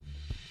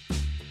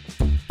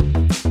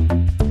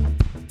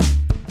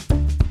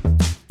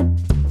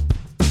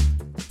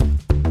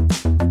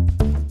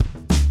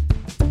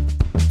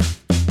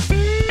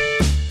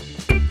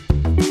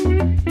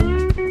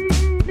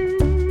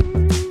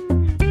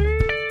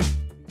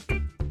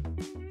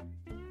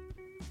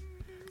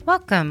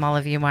Welcome, all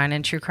of you wine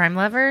and true crime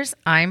lovers.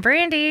 I'm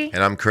Brandy.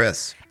 And I'm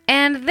Chris.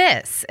 And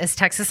this is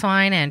Texas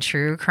Wine and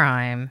True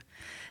Crime.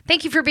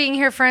 Thank you for being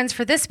here, friends,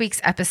 for this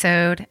week's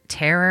episode,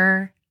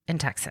 Terror in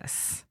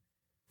Texas.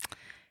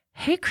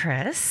 Hey,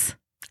 Chris.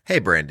 Hey,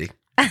 Brandy.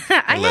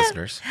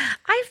 Listeners.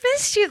 I've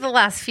missed you the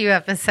last few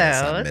episodes.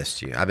 Yes, I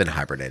missed you. I've been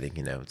hibernating.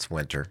 You know, it's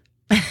winter.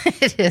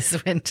 It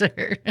is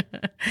winter.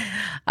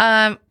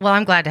 Well,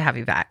 I'm glad to have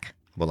you back.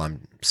 Well,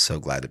 I'm so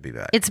glad to be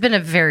back. It's been a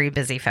very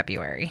busy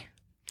February.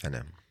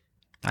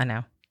 I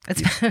know.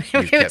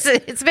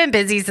 It's been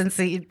busy since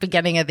the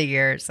beginning of the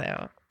year.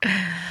 So,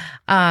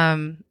 but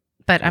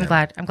I'm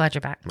glad you're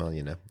back. Well,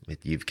 you know,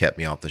 you've kept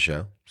me off the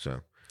show,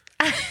 so.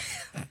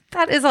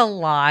 That is a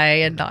lie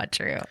and not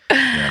true.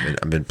 Yeah,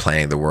 I've been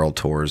playing the world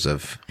tours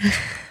of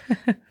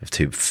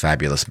two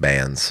fabulous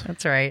bands.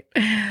 That's right.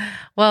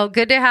 Well,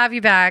 good to have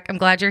you back. I'm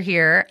glad you're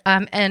here.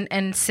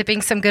 And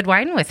sipping some good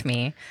wine with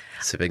me.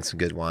 Sipping some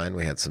good wine.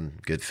 We had some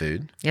good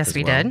food. Yes,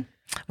 we did.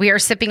 We are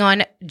sipping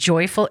on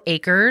Joyful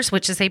Acres,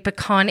 which is a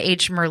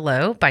pecan-aged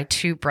Merlot by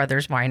Two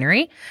Brothers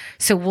Winery.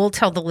 So we'll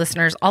tell the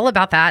listeners all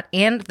about that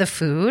and the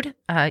food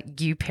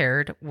you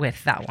paired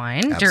with that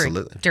wine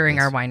during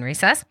our wine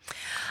recess.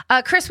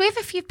 Chris, we have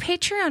a few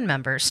Patreon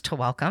members to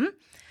welcome.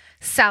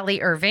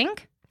 Sally Irving.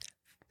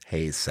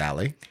 Hey,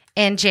 Sally.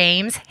 And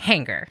James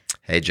Hanger.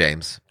 Hey,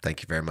 James.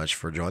 Thank you very much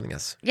for joining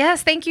us.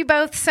 Yes, thank you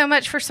both so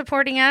much for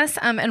supporting us,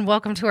 and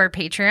welcome to our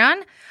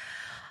Patreon.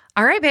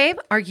 All right, babe,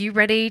 are you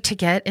ready to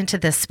get into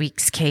this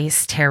week's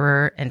case,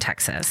 Terror in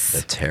Texas?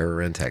 The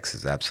Terror in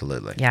Texas,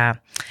 absolutely. Yeah.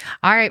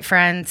 All right,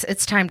 friends,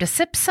 it's time to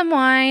sip some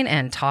wine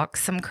and talk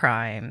some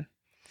crime.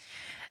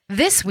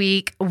 This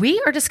week,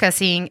 we are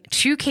discussing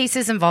two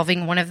cases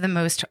involving one of the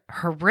most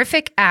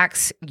horrific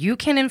acts you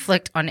can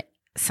inflict on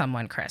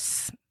someone,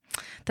 Chris.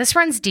 This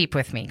runs deep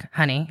with me,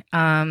 honey.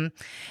 And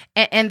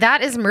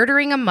that is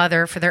murdering a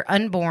mother for their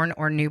unborn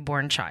or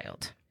newborn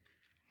child.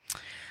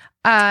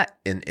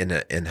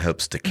 In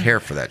hopes to care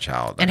for that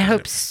child. In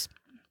hopes,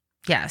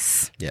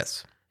 yes.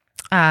 Yes.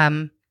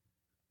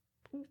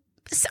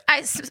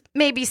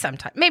 Maybe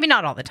sometime, maybe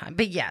not all the time,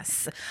 but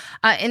yes.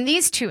 In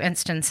these two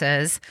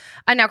instances,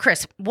 now,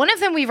 Chris, one of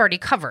them we've already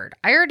covered.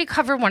 I already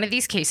covered one of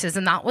these cases,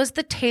 and that was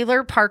the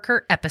Taylor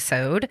Parker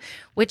episode,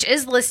 which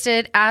is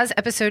listed as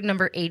episode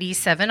number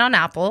 87 on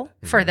Apple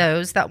for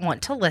those that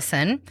want to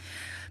listen.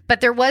 But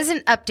there was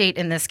an update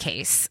in this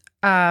case.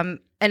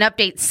 An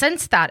update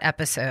since that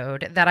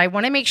episode that I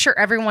want to make sure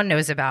everyone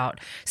knows about.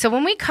 So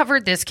when we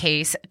covered this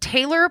case,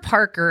 Taylor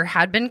Parker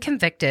had been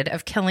convicted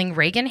of killing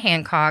Reagan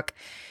Hancock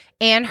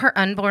and her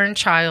unborn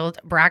child,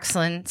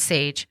 Braxton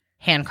Sage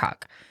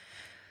Hancock.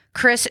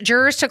 Chris,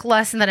 jurors took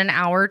less than an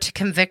hour to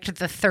convict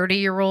the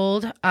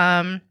 30-year-old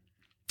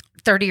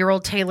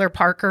Taylor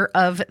Parker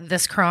of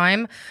this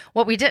crime.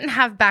 What we didn't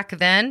have back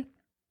then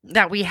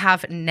that we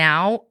have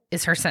now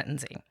is her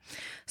sentencing.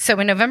 So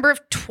in November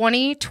of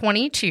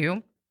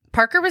 2022,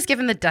 Parker was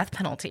given the death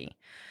penalty.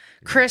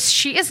 Chris,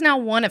 she is now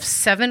one of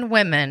 7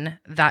 women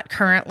that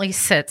currently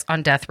sits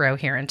on death row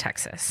here in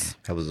Texas.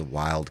 That was a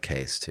wild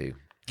case, too.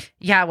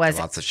 Yeah, it was.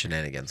 Lots of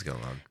shenanigans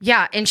going on.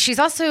 Yeah, and she's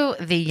also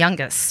the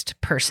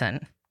youngest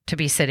person to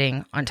be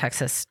sitting on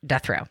Texas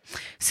death row.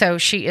 So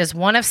she is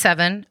one of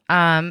 7,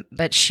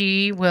 but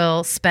she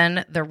will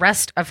spend the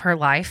rest of her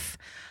life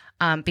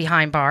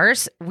behind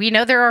bars. We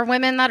know there are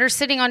women that are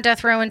sitting on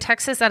death row in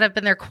Texas that have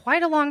been there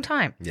quite a long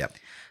time. Yep.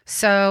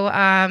 So,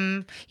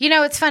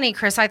 it's funny,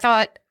 Chris. I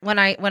thought when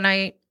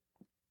I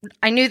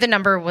knew the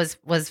number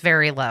was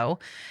very low.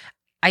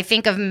 I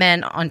think of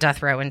men on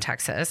death row in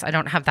Texas. I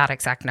don't have that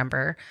exact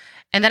number.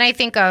 And then I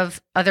think of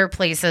other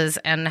places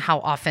and how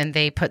often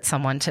they put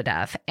someone to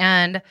death.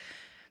 And,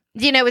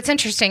 it's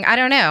interesting. I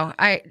don't know.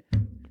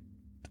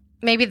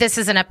 Maybe this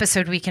is an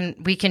episode we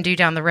can do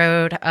down the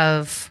road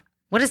of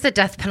what does the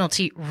death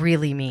penalty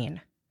really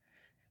mean?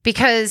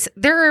 Because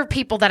there are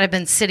people that have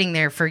been sitting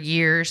there for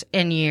years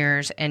and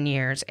years and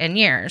years and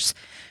years.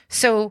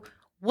 So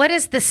what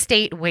is the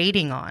state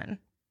waiting on?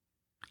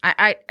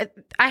 I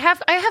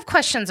have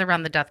questions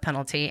around the death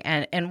penalty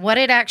and what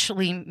it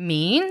actually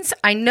means.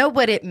 I know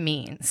what it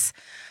means,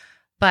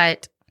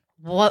 but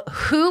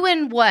who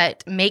and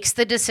what makes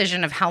the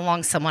decision of how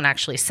long someone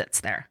actually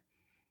sits there?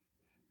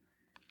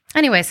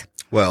 Anyways.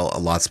 Well,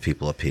 lots of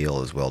people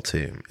appeal as well,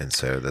 too. And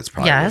so that's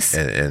probably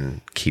and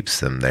keeps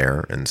them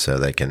there. And so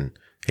they can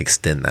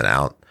extend that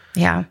out.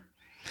 Yeah.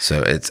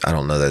 So I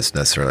don't know that it's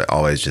necessarily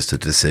always just a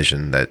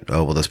decision that,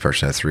 this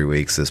person has 3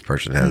 weeks, this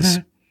person has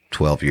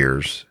 12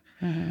 years.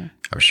 Mm-hmm.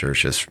 I'm sure it's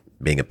just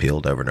being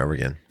appealed over and over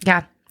again.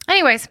 Yeah.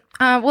 Anyways,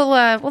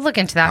 we'll look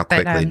into that. How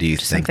quickly do you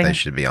think they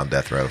should be on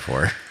death row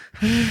for?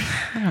 I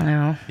don't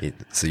know.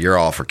 So you're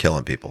all for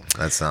killing people.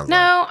 That sounds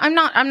No, I'm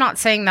not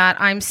saying that.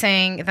 I'm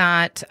saying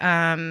that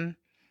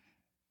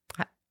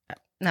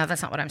no,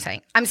 that's not what I'm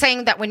saying. I'm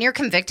saying that when you're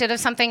convicted of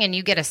something and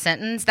you get a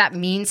sentence, that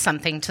means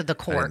something to the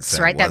courts,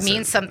 right? That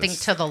means something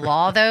to the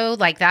law, though.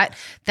 Like that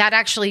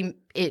actually,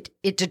 it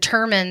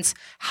determines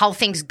how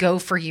things go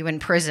for you in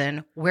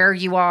prison, where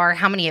you are,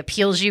 how many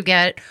appeals you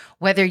get,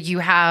 whether you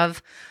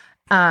have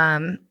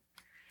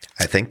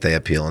I think they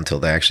appeal until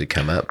they actually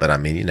come up, but I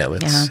mean,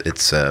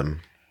 it's I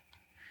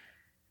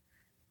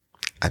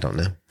don't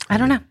know. I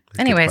don't know.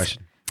 Anyways,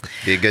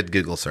 be a good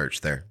Google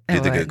search there. Do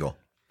the Google.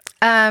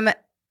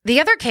 The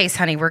other case,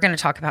 honey, we're going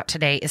to talk about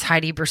today is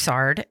Heidi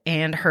Broussard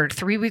and her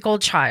 3-week-old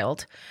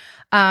child.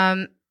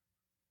 Heidi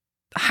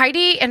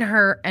and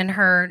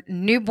her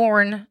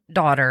newborn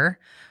daughter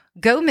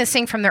go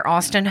missing from their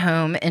Austin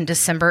home in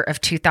December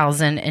of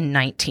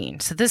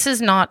 2019. So this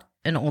is not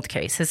an old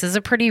case. This is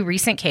a pretty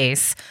recent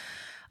case.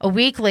 A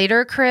week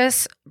later,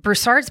 Chris,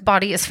 Broussard's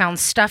body is found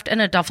stuffed in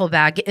a duffel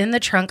bag in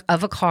the trunk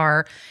of a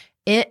car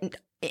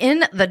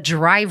in the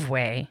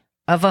driveway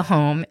of a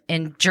home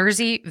in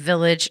Jersey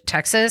Village,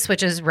 Texas,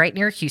 which is right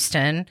near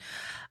Houston.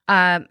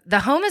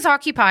 The home is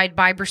occupied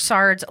by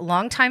Broussard's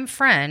longtime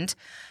friend,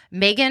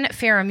 Megan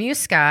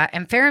Faramusca,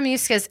 and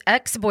Faramusca's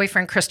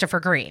ex-boyfriend, Christopher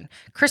Green.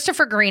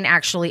 Christopher Green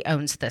actually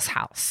owns this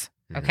house.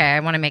 Okay, I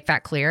want to make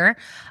that clear.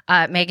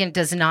 Megan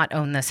does not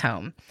own this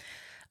home.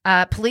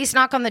 Police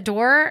knock on the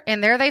door,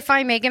 and there they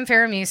find Megan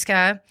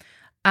Faramusca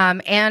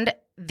and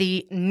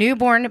the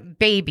newborn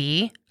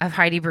baby of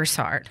Heidi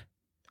Broussard.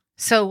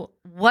 So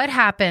what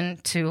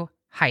happened to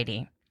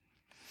Heidi?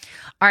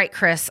 All right,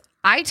 Chris,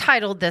 I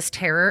titled this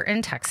Terror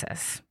in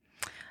Texas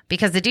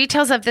because the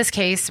details of this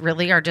case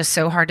really are just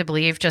so hard to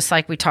believe, just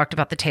like we talked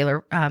about the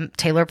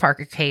Taylor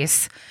Parker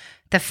case.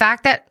 The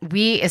fact that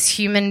we as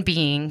human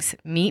beings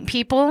meet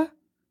people,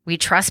 we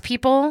trust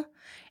people,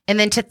 and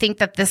then to think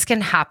that this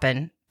can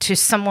happen to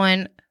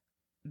someone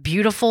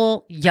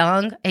beautiful,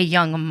 a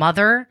young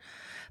mother,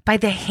 by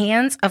the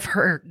hands of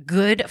her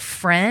good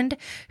friend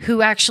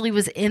who actually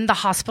was in the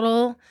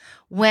hospital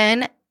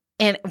when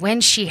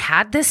she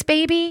had this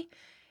baby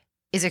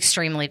is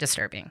extremely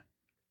disturbing.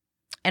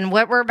 And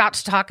what we're about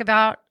to talk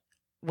about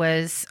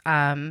was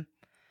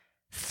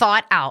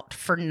thought out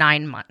for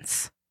 9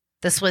 months.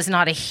 This was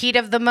not a heat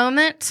of the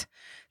moment.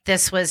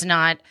 This was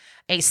not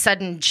a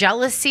sudden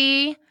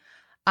jealousy.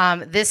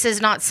 This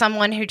is not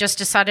someone who just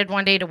decided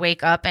one day to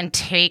wake up and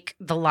take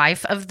the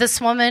life of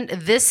this woman.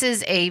 This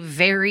is a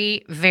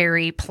very,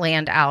 very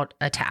planned out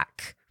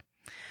attack.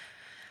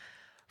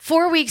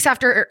 4 weeks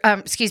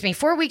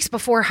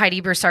before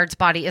Heidi Broussard's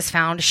body is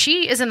found,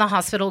 she is in the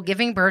hospital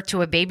giving birth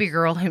to a baby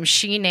girl whom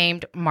she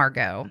named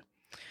Margot.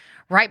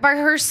 Right by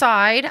her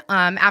side,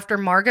 after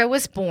Margot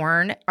was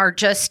born, are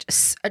just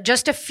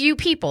a few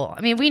people.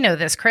 I mean, we know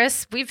this,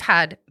 Chris. We've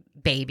had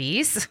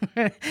babies.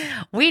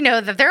 We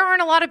know that there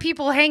aren't a lot of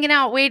people hanging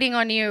out waiting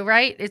on you,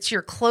 right? It's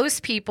your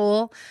close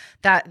people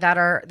that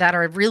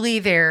are really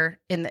there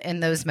in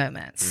those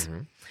moments.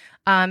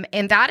 Mm-hmm.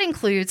 And that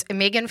includes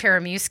Megan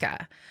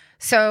Faramusca.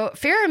 So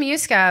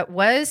Faramusca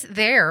was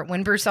there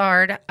when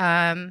Broussard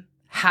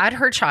had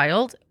her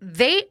child.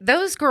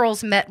 Those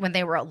girls met when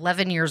they were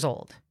 11 years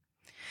old.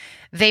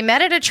 They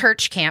met at a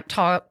church camp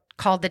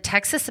called the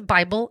Texas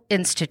Bible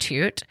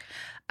Institute.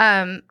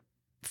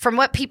 From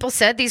what people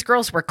said, these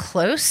girls were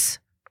close,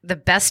 the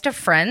best of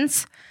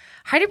friends.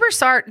 Heidi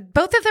Broussard,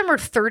 both of them were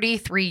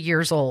 33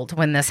 years old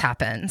when this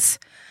happens.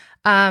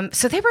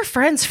 So they were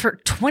friends for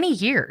 20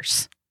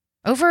 years,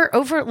 a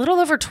little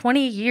over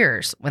 20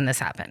 years when this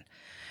happened.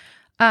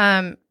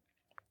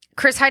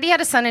 Chris, Heidi had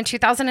a son in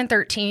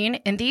 2013,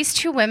 and these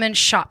two women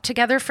shopped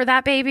together for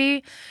that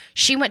baby.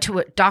 She went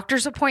to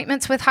doctor's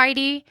appointments with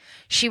Heidi.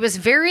 She was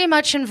very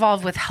much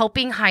involved with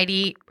helping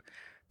Heidi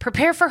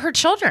prepare for her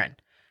children.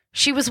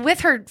 She was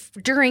with her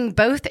during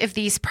both of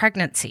these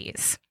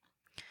pregnancies.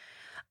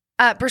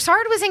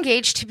 Broussard was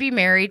engaged to be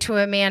married to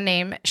a man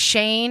named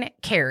Shane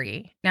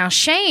Carey. Now,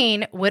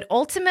 Shane would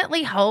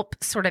ultimately help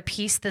sort of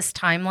piece this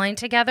timeline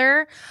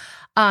together.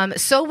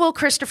 So will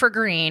Christopher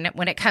Green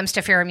when it comes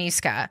to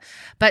Faramusca.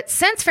 But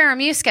since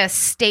Faramusca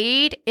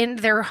stayed in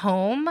their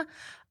home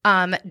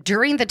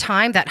during the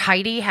time that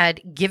Heidi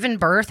had given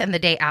birth and the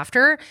day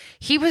after,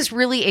 he was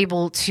really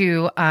able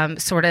to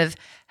sort of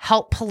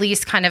help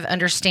police kind of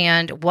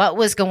understand what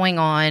was going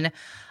on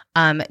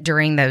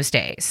during those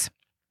days.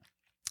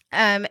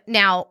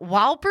 Now,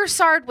 while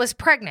Broussard was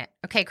pregnant,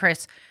 okay,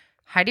 Chris,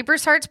 Heidi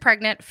Broussard's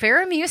pregnant,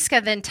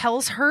 Faramusca then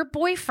tells her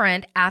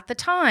boyfriend at the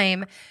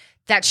time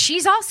that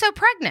she's also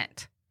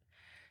pregnant.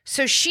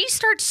 So she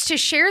starts to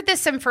share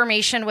this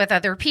information with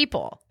other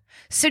people.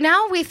 So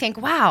now we think,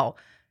 wow.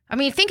 I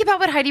mean, think about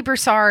what Heidi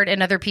Broussard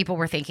and other people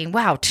were thinking.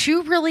 Wow,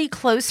 two really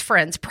close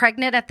friends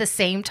pregnant at the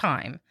same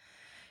time.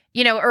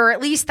 You know, or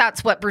at least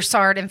that's what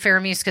Broussard and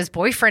Faramusca's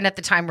boyfriend at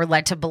the time were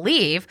led to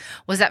believe,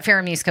 was that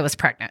Faramusca was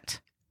pregnant.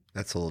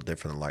 That's a little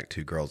different than like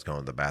two girls going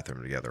to the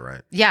bathroom together,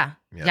 right? Yeah.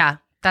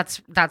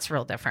 That's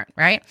real different,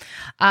 right?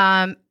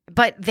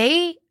 But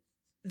they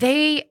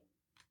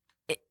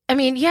I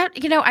mean, yeah,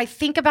 you know, I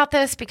think about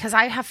this because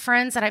I have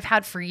friends that I've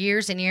had for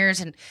years and years.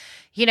 And,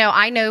 you know,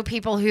 I know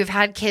people who've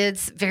had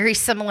kids very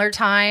similar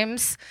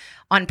times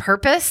on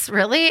purpose,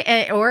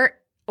 really, or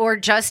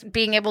just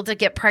being able to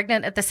get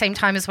pregnant at the same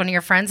time as one of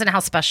your friends and how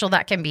special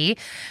that can be.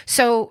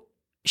 So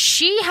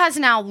she has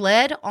now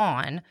led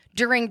on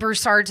during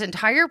Broussard's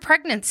entire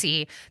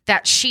pregnancy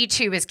that she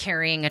too is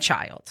carrying a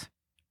child.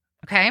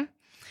 Okay.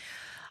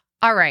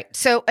 All right.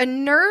 So a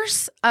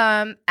nurse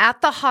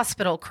at the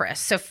hospital,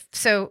 Chris.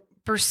 So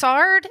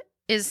Broussard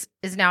is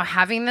now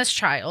having this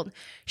child.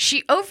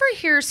 She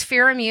overhears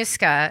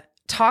Faramusca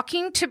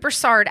talking to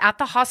Broussard at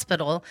the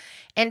hospital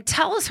and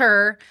tells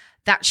her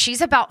that she's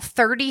about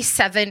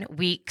 37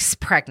 weeks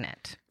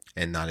pregnant.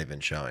 And not even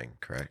showing,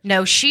 correct?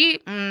 No, she,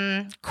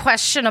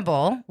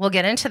 questionable. We'll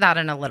get into that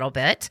in a little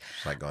bit.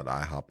 It's like going to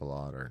IHOP a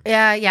lot or...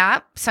 Yeah.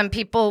 Some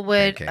people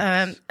would,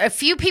 Pancakes. a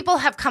few people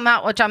have come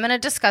out, which I'm going to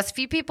discuss. A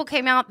few people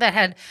came out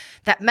that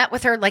met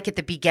with her like at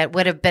the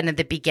would have been at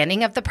the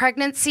beginning of the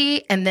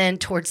pregnancy and then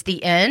towards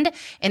the end.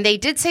 And they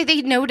did say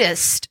they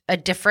noticed a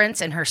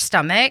difference in her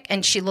stomach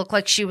and she looked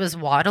like she was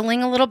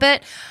waddling a little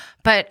bit.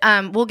 But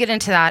we'll get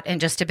into that in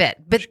just a bit.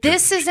 But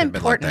this is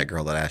important. Been like that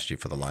girl that asked you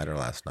for the lighter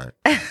last night.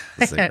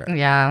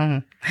 Yeah.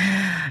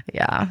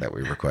 That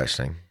we were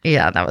questioning.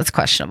 Yeah, that was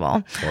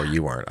questionable. Or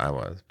you weren't. I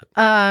was.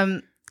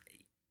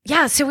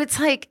 Yeah. So it's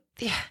like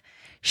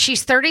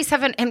she's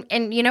 37,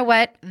 and you know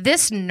what?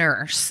 This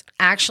nurse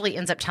actually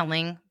ends up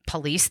telling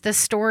police this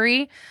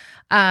story.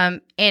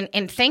 And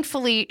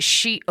thankfully,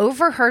 she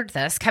overheard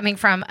this coming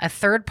from a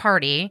third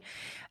party,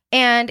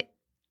 and.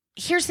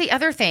 Here's the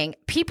other thing.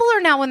 People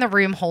are now in the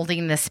room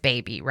holding this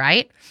baby,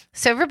 right?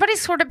 So everybody's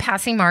sort of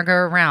passing Margot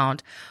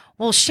around.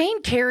 Well,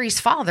 Shane Carey's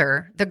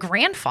father, the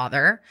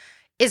grandfather,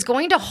 is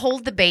going to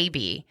hold the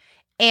baby.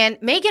 And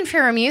Megan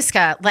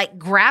Faramusca like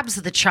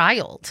grabs the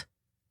child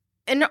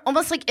and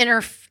almost like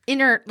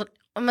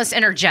almost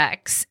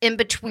interjects in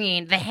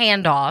between the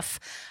handoff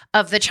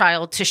of the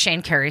child to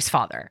Shane Carey's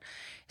father.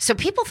 So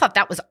people thought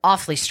that was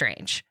awfully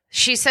strange.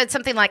 She said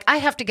something like, I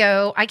have to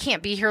go. I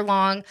can't be here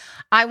long.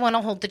 I want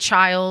to hold the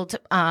child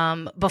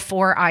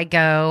before I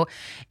go.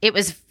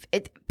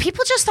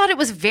 People just thought it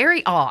was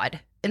very odd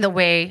in the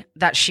way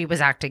that she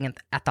was acting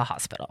at the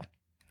hospital.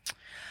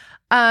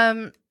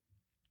 Now,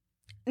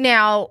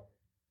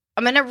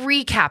 I'm going to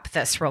recap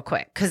this real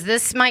quick because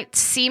this might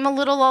seem a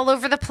little all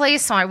over the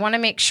place. So I want to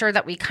make sure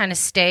that we kind of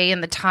stay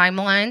in the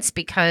timelines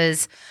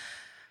because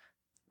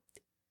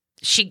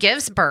she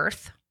gives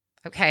birth.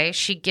 Okay,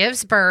 she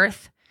gives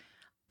birth.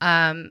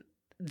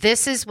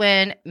 This is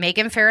when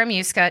Megan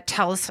Faramusca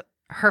tells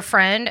her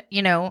friend,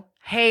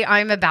 hey,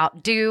 I'm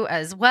about due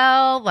as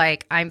well.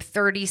 Like I'm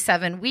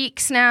 37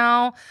 weeks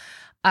now.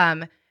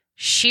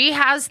 She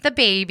has the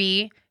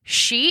baby.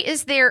 She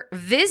is there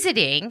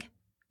visiting.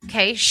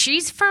 Okay.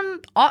 She's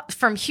from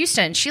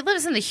Houston. She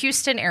lives in the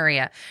Houston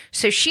area.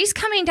 So she's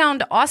coming down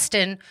to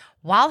Austin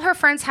while her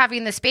friend's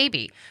having this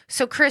baby.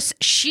 So Chris,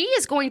 she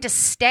is going to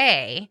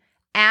stay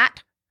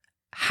at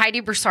Heidi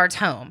Broussard's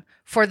home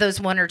for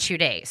those 1 or 2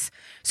 days.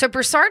 So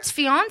Broussard's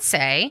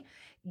fiance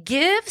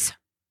gives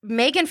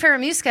Megan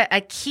Faramusca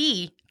a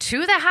key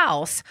to the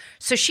house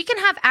so she can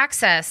have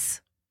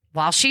access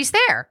while she's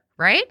there,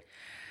 right?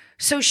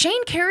 So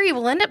Shane Carey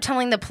will end up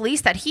telling the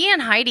police that he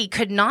and Heidi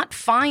could not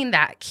find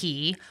that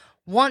key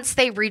once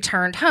they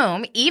returned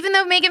home, even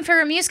though Megan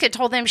Faramusca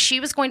told them she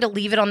was going to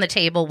leave it on the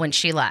table when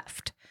she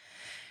left.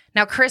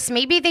 Now, Chris,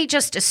 maybe they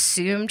just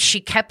assumed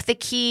she kept the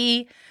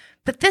key,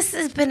 but this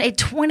has been a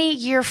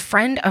 20-year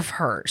friend of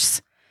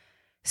hers.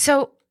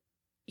 So,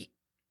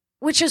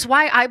 which is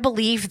why I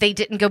believe they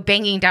didn't go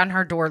banging down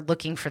her door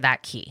looking for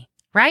that key,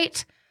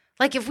 right?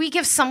 Like if we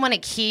give someone a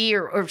key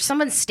or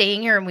someone's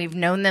staying here and we've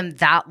known them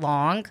that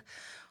long,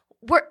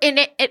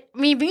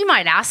 we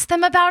might ask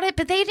them about it,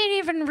 but they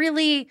didn't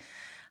really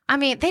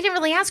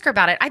ask her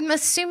about it. I'm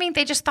assuming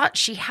they just thought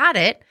she had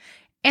it.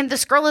 And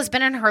this girl has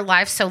been in her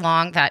life so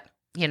long that,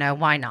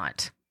 why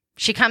not?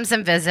 She comes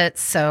and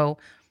visits, so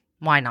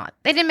why not?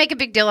 They didn't make a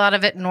big deal out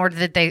of it, nor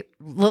did they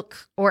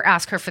look or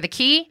ask her for the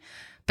key,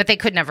 but they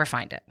could never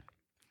find it.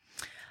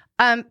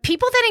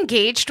 People that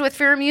engaged with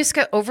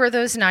Faramusca over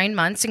those 9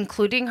 months,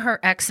 including her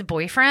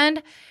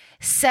ex-boyfriend,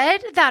 said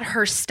that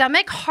her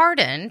stomach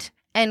hardened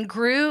and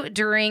grew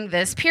during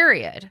this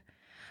period.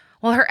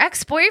 Well, her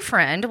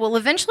ex-boyfriend will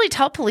eventually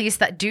tell police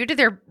that due to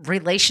their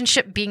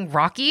relationship being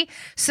rocky,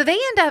 so they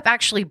end up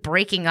actually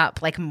breaking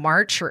up like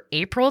March or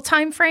April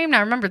timeframe. Now,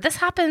 remember, this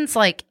happens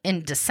like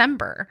in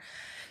December.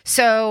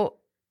 So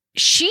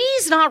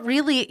he's not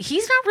really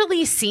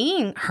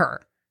seeing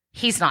her.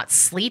 He's not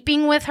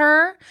sleeping with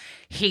her.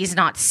 He's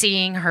not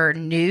seeing her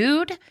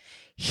nude.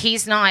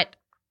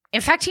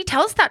 In fact, he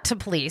tells that to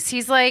police.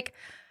 He's like,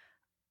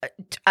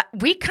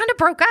 we kind of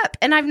broke up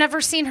and I've never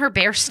seen her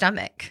bare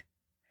stomach.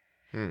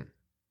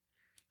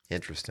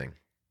 Interesting.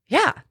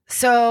 Yeah.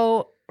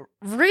 So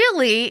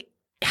really,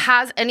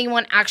 has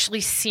anyone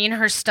actually seen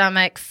her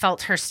stomach,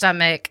 felt her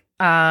stomach?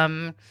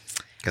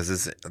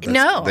 Because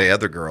no. The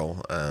other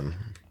girl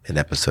in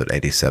episode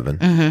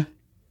 87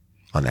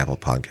 on Apple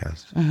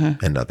Podcasts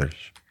and others.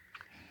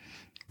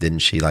 Didn't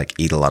she like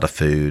eat a lot of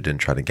food and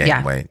try to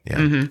gain weight?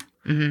 Yeah.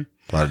 A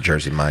lot of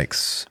Jersey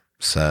Mike's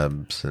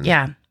subs.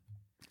 And,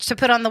 to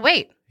put on the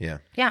weight. Yeah.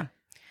 Yeah.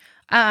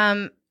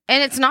 And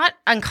it's not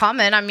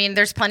uncommon. I mean,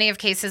 there's plenty of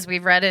cases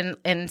we've read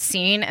and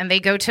seen, and they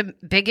go to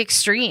big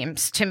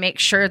extremes to make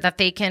sure that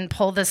they can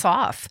pull this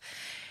off.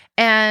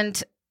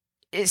 And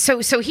so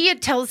he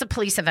tells the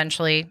police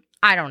eventually,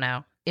 I don't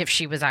know. if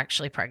she was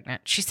actually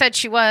pregnant. She said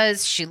she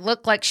was. She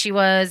looked like she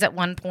was at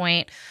one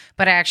point,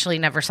 but I actually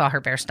never saw her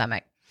bare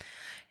stomach.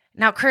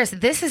 Now, Chris,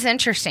 this is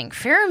interesting.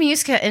 Farah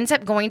Muska ends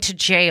up going to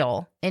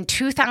jail in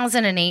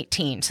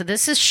 2018. So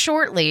this is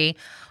shortly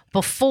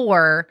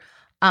before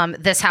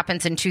this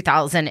happens in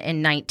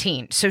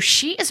 2019. So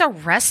she is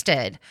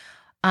arrested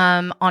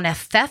on a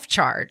theft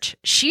charge.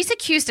 She's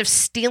accused of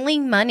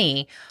stealing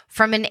money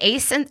from an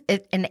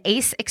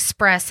Ace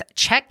Express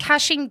check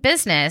cashing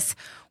business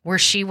where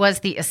she was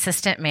the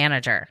assistant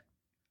manager.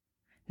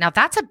 Now,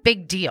 that's a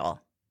big deal.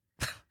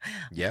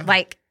 Yeah.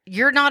 Like,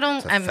 you're not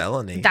only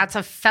felony. That's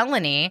a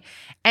felony.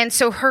 And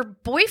so her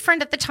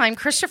boyfriend at the time,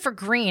 Christopher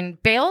Green,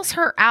 bails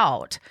her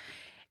out.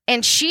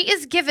 And she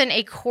is given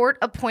a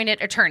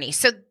court-appointed attorney.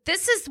 So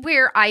this is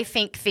where I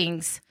think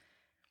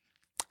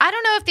I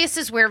don't know if this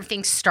is where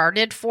things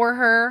started for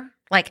her,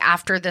 like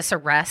after this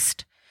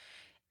arrest.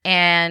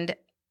 And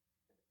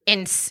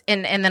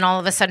then all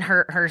of a sudden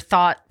her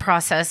thought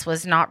process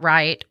was not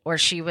right, or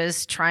she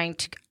was trying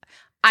to,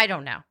 I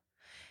don't know.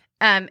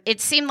 It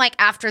seemed like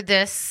after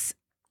this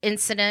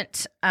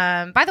incident,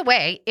 by the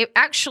way, it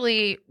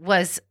actually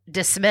was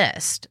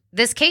dismissed.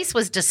 This case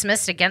was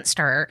dismissed against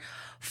her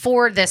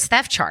for this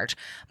theft charge.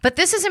 But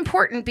this is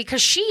important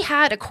because she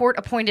had a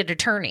court-appointed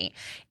attorney.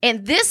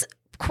 And this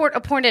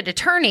court-appointed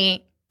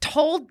attorney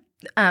told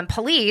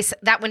police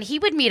that when he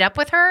would meet up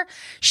with her,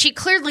 she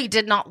clearly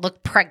did not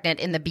look pregnant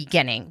in the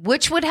beginning,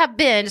 which would have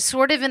been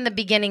sort of in the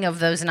beginning of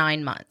those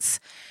 9 months.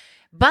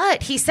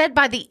 But he said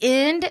by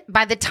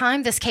the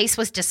time this case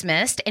was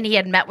dismissed and he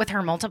had met with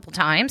her multiple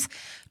times,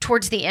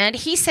 towards the end,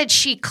 he said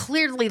she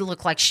clearly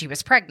looked like she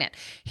was pregnant.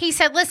 He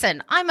said,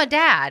 listen, I'm a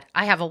dad.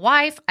 I have a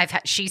wife.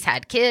 She's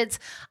had kids.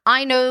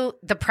 I know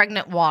the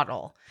pregnant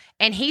waddle.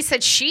 And he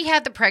said she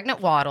had the pregnant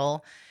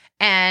waddle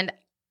and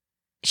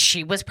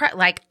she was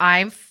like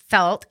I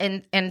felt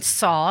and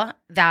saw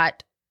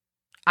that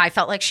I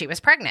felt like she was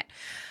pregnant.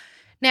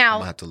 Now, I'm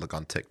going to have to look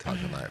on TikTok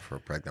tonight for a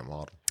pregnant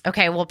waddle.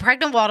 Okay, well,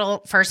 pregnant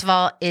waddle, first of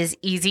all, is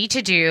easy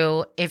to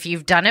do if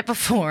you've done it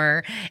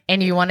before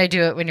and you want to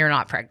do it when you're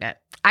not pregnant.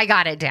 I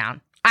got it down.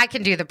 I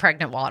can do the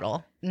pregnant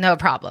waddle. No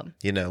problem.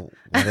 You know,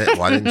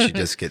 why didn't she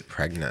just get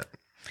pregnant?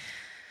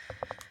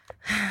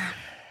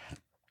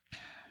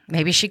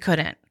 Maybe she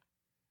couldn't.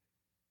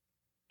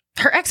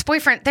 Her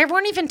ex-boyfriend, they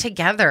weren't even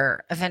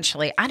together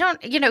eventually.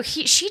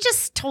 She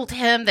just told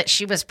him that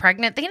she was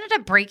pregnant. They ended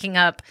up breaking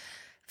up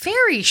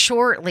very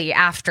shortly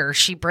after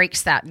she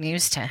breaks that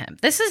news to him.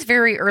 This is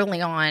very early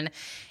on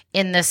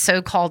in this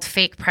so-called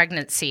fake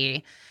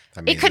pregnancy.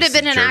 I mean, it could have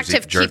been an act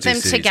of keep them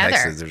City, together.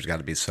 Texas, there's got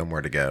to be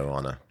somewhere to go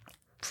on a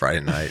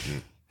Friday night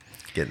and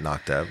get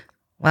knocked up.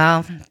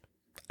 Well,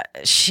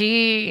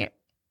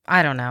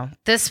 I don't know.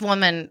 This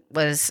woman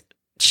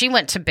she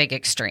went to big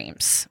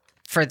extremes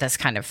for this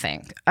kind of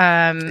thing.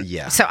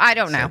 Yeah. So I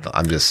don't know.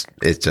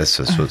 It's just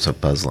so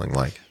puzzling.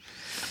 Like,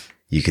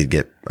 you could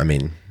get,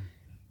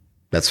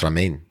 that's what I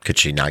mean. Could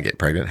she not get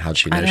pregnant? How'd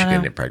she know she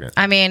couldn't get pregnant?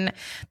 I mean,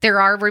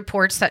 there are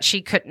reports that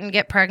she couldn't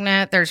get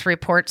pregnant. There's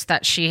reports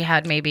that she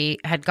had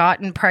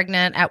gotten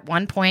pregnant at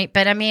one point.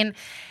 But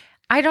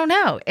I don't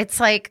know.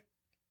 It's like,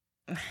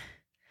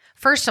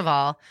 first of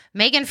all,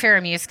 Megan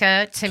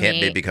Faramuska to me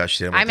can't be because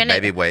she didn't want the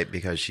baby weight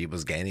because she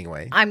was gaining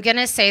weight. I'm going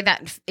to say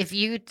that if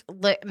you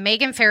look,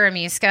 Megan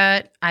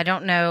Faramuska, I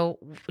don't know,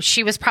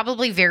 she was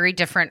probably very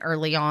different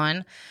early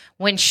on.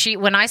 When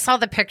I saw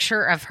the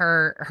picture of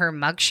her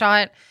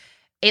mugshot,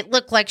 it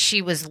looked like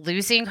she was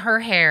losing her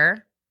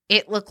hair.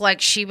 It looked like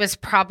she was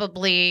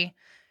probably,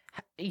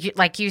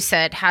 like you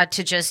said, had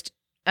to just,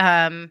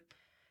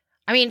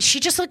 she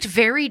just looked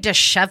very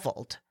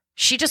disheveled.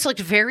 She just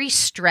looked very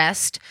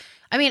stressed.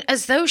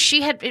 As though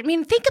she had,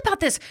 think about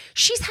this.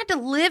 She's had to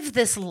live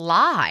this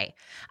lie.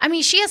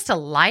 She has to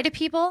lie to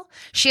people.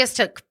 She has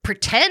to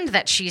pretend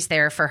that she's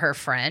there for her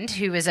friend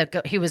who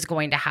was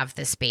going to have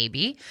this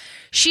baby.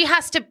 She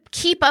has to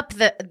keep up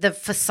the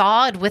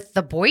facade with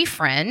the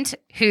boyfriend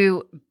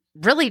who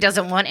really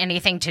doesn't want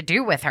anything to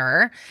do with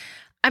her.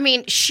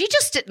 She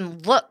just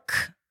didn't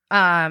look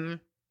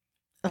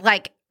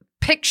like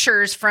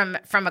pictures from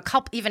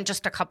even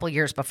just a couple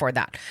years before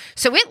that.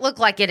 So it looked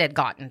like it had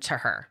gotten to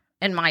her,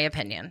 in my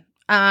opinion.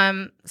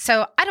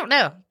 So I don't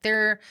know.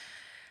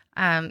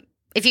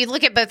 If you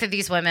look at both of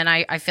these women,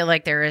 I feel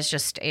like there is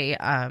just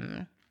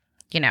a,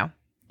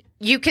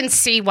 you can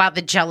see why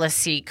the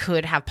jealousy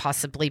could have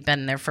possibly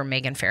been there for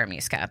Megan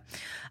Faramuska.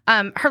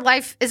 Her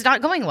life is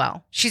not going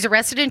well. She's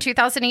arrested in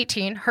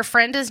 2018. Her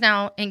friend is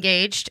now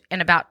engaged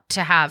and about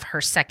to have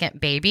her second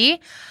baby.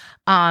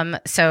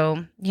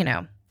 So,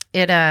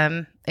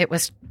 it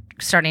was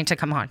starting to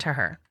come on to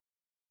her.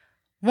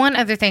 One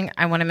other thing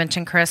I want to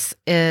mention, Chris,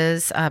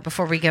 is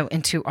before we go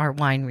into our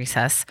wine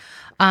recess,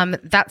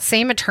 that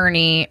same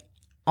attorney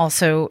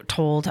also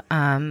told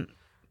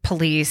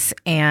police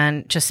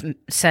and just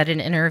said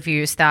in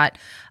interviews that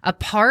a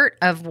part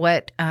of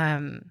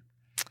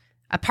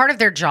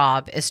their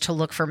job is to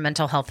look for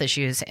mental health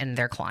issues in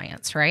their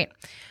clients, right?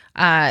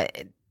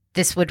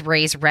 this would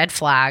raise red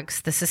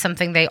flags. This is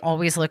something they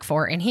always look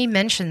for. And he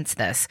mentions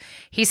this.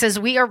 He says,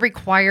 we are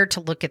required to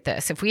look at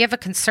this. If we have a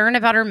concern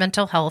about our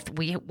mental health,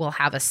 we will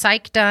have a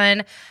psych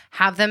done,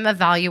 have them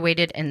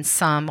evaluated in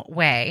some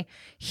way.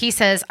 He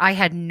says, I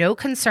had no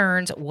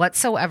concerns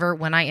whatsoever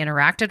when I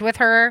interacted with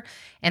her.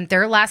 And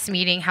their last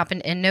meeting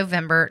happened in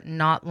November,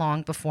 not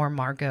long before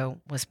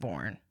Margot was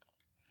born.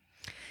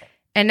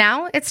 And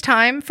now it's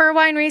time for a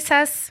wine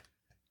recess.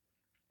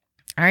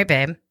 All right,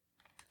 babe.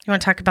 You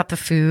want to talk about the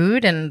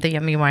food and the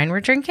yummy wine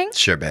we're drinking?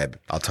 Sure, babe.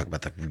 I'll talk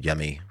about the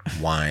yummy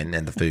wine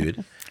and the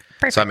food.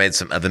 Perfect. So I made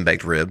some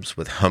oven-baked ribs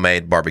with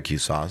homemade barbecue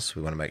sauce.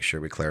 We want to make sure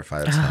we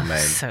clarify it's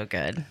homemade. So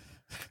good.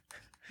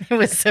 It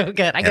was so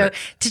good. I go,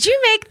 did you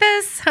make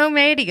this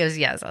homemade? He goes,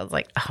 yes. I was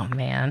like, oh,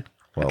 man.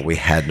 Well, we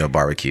had no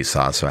barbecue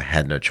sauce, so I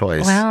had no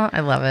choice. Well,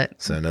 I love it.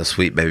 So no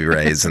Sweet Baby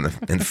Ray's in the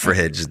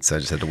fridge, and so I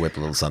just had to whip a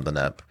little something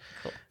up.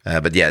 Cool.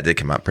 But yeah, it did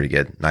come out pretty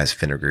good. Nice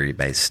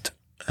vinegary-based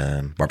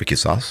barbecue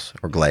sauce,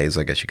 or glaze,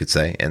 I guess you could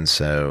say. And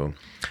so,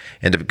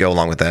 and to go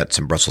along with that,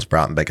 some Brussels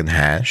sprout and bacon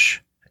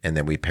hash. And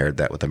then we paired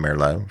that with a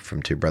Merlot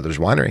from Two Brothers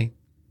Winery.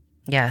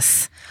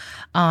 Yes.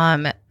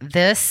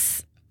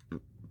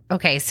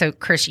 Okay, so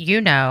Chris,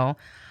 I'm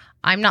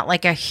not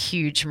like a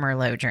huge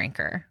Merlot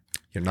drinker.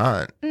 You're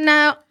not?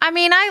 No. I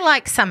mean, I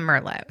like some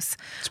Merlots.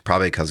 It's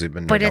probably because we've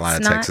been drinking a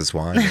lot of Texas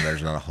wine, and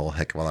there's not a whole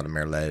heck of a lot of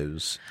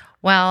Merlots.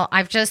 Well,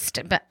 I've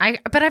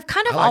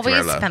kind of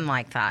always been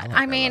like that.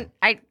 I mean,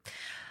 I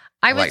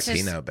like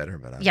Pinot better,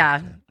 but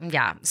yeah.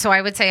 So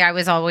I would say I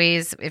was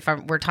always,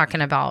 we're talking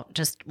about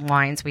just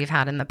wines we've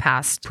had in the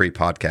past,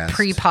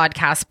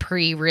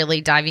 pre-podcast,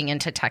 really diving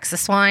into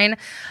Texas wine.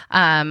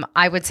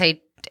 I would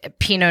say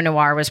Pinot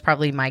Noir was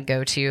probably my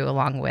go-to,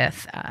 along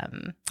with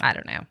I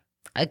don't know,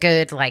 a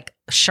good like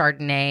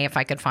Chardonnay if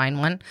I could find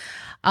one.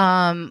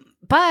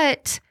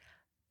 But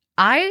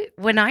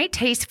when I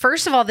taste,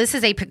 first of all, this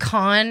is a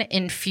pecan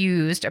aged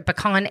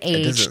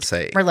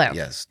Merlot.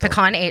 Yes,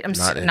 pecan aged.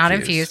 I'm not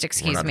infused.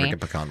 Excuse We're not me. Drinking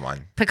pecan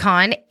wine.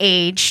 Pecan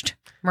aged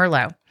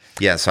Merlot.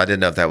 Yeah, so I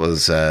didn't know if that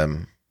was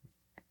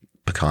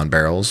pecan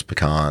barrels,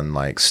 pecan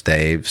like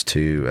staves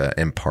to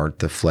impart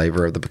the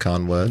flavor of the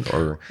pecan wood,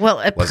 or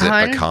was it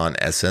pecan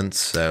essence?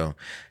 So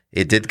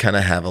it did kind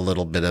of have a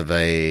little bit of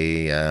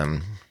a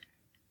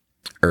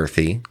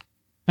earthy.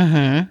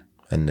 Mm-hmm.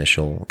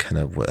 Initial kind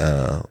of,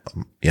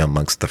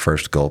 amongst the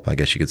first gulp, I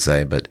guess you could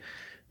say, but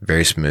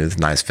very smooth,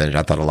 nice finish.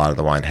 I thought a lot of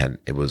the wine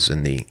it was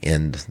in the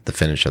end, the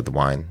finish of the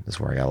wine is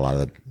where I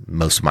got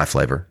most of my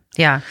flavor.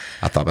 Yeah.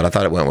 I thought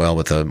it went well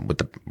with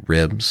the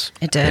ribs.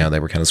 It did. They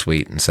were kind of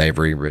sweet and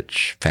savory,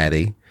 rich,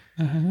 fatty.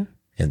 Mm-hmm.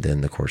 And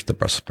then, of course, the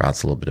Brussels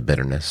sprouts, a little bit of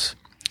bitterness.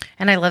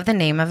 And I love the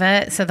name of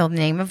it. So the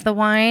name of the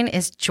wine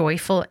is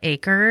Joyful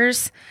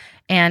Acres.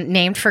 And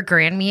named for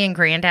Grandme and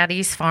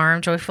Granddaddy's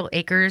farm, Joyful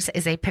Acres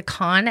is a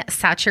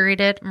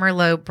pecan-saturated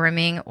Merlot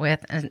brimming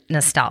with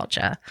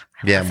nostalgia.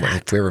 Yeah,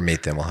 if we ever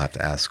meet them, we'll have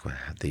to ask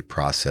the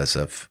process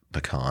of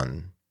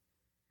pecan.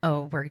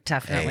 Oh, we're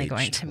definitely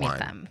going to meet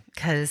them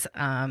because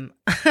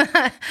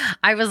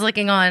I was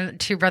looking on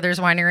Two Brothers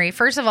Winery.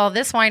 First of all,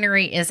 this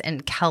winery is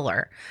in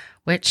Keller,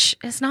 which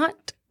is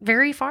not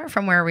very far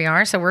from where we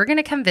are. So we're going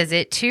to come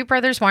visit Two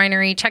Brothers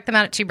Winery. Check them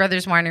out at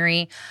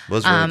twobrotherswinery.com.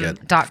 Was really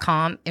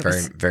good. It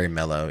was very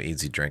mellow,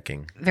 easy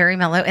drinking. Very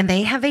mellow. And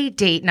they have a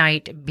date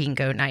night,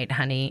 bingo night,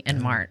 honey,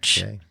 in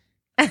March. Okay.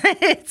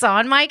 It's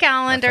on my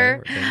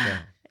calendar.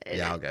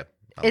 Yeah, I'll go.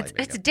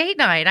 It's date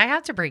night. I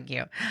have to bring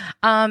you.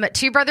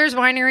 Two Brothers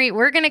Winery.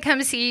 We're going to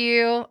come see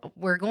you.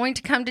 We're going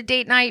to come to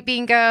date night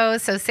bingo.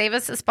 So save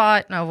us a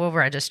spot. No, we'll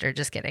register.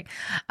 Just kidding.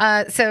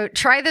 So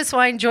try this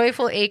wine,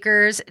 Joyful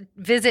Acres.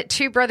 Visit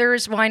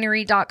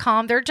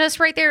twobrotherswinery.com. They're just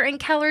right there in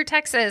Keller,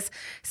 Texas.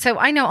 So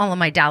I know all of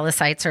my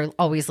Dallasites are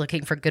always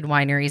looking for good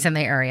wineries in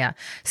the area.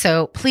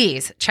 So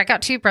please check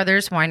out Two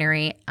Brothers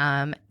Winery.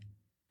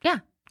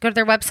 Go to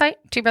their website,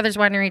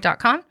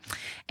 twobrotherswinery.com.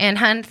 And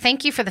hun,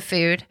 thank you for the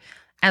food.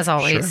 As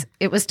always,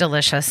 It was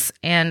delicious.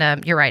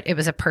 And you're right. It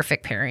was a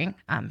perfect pairing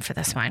for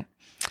this wine.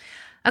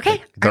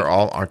 Okay.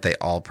 Aren't they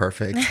all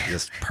perfect?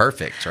 Just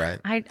perfect, right?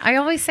 I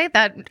always say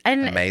that.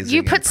 And amazing,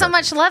 you put so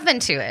much love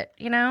into it,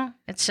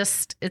 It's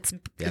just, it's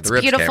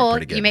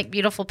beautiful. You make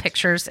beautiful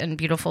pictures and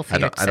beautiful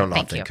food. I don't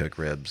often cook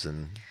ribs.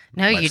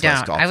 No, you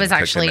don't. I was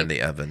actually in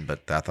the oven,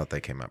 but I thought they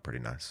came out pretty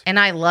nice. And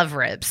I love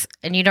ribs,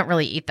 and you don't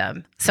really eat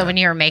them. So when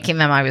you were making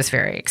them, I was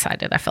very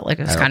excited. I felt like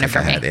it was kind of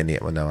for me.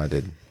 No, I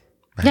did.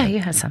 You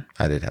had some.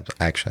 I did have some.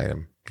 Actually, I had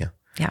them. Yeah.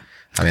 Yeah.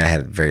 I mean, I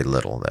had very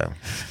little though.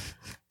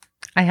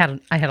 I had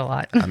a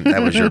lot.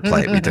 That was your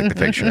plate. We took the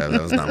picture of.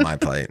 That was not my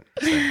plate.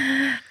 So.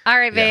 All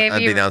right, babe.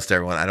 Unbeknownst to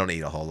everyone, I don't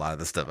eat a whole lot of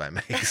the stuff I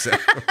make. So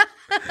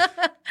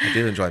I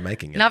do enjoy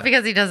making it. Not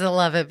because he doesn't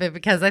love it, but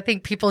because I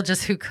think people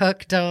just who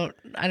cook don't.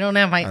 I don't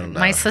know.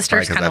 My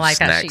sister's kind of like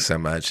that. I've snacked so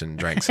much and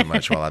drank so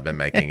much while I've been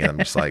making it. I'm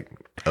just like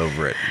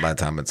over it by the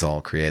time it's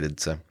all created.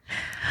 So.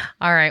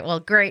 All right.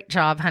 Well, great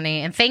job,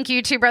 honey. And thank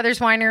you, Two Brothers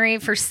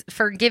Winery,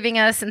 for giving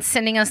us and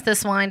sending us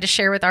this wine to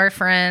share with our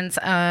friends.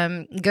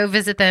 Go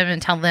visit them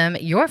and tell them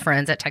your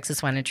friends at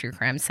Texas Wine and True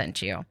Crime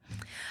sent you. All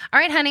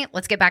right, honey,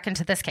 let's get back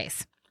into this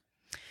case.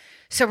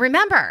 So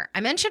remember, I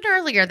mentioned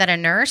earlier that a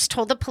nurse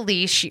told the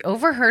police she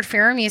overheard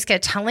Faramuska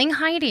telling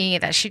Heidi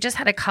that she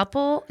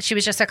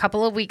was just a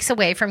couple of weeks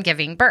away from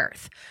giving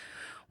birth.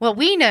 Well,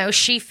 we know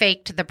she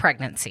faked the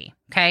pregnancy.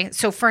 Okay.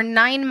 So for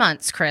 9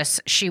 months,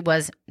 Chris, she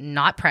was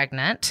not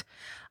pregnant.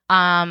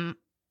 And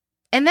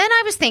then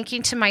I was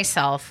thinking to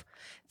myself,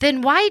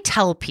 then why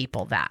tell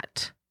people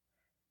that?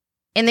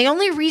 And the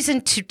only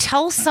reason to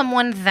tell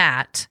someone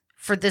that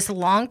for this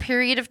long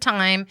period of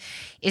time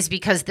is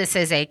because this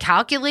is a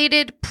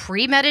calculated,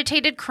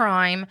 premeditated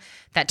crime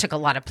that took a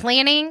lot of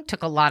planning,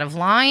 took a lot of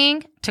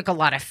lying, took a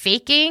lot of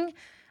faking.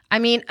 I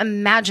mean,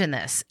 imagine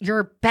this.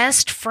 Your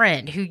best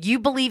friend who you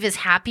believe is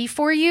happy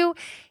for you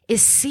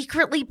is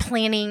secretly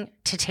planning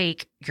to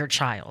take your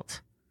child.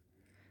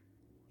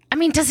 I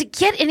mean, does it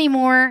get any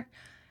more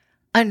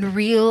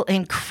unreal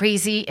and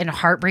crazy and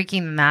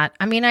heartbreaking than that?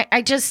 I mean,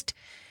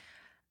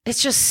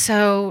 it's just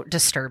so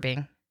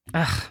disturbing.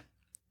 Ugh.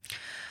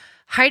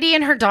 Heidi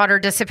and her daughter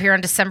disappear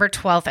on December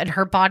 12th, and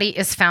her body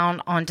is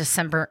found on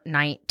December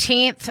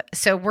 19th.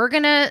 So we're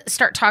going to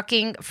start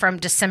talking from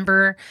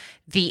December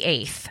the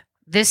 8th.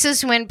 This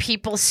is when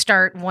people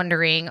start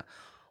wondering,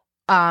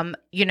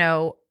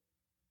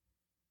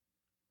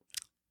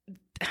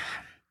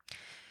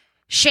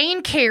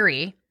 Shane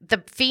Carey,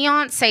 the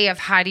fiance of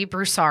Heidi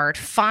Broussard,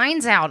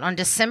 finds out on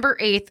December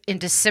 8th and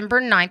December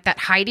 9th that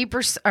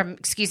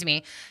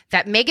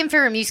that Megan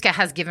Faramuska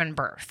has given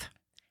birth.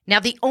 Now,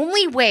 the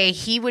only way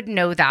he would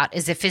know that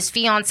is if his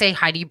fiance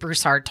Heidi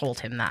Broussard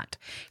told him that.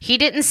 He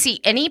didn't see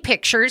any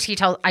pictures. He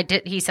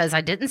says,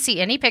 I didn't see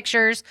any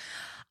pictures.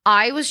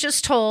 I was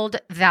just told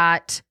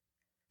that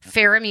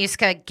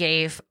Faramuska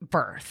gave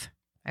birth.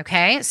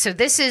 Okay, so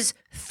this is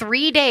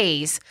 3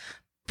 days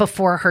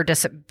before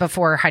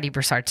Heidi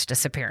Broussard's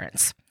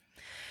disappearance.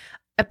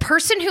 A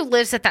person who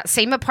lives at that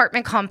same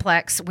apartment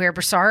complex where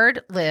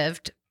Broussard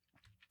lived,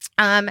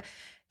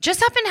 just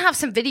happened to have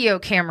some video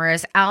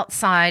cameras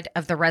outside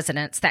of the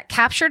residence that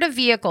captured a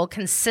vehicle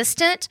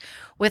consistent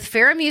with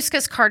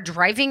Faramuska's car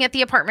driving at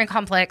the apartment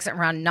complex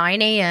around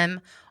 9 a.m.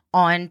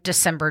 on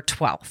December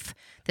 12th.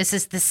 This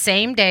is the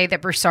same day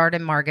that Broussard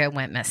and Margot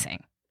went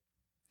missing.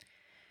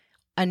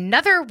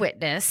 Another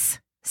witness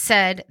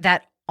said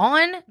that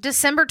on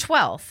December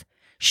 12th,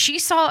 she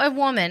saw a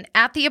woman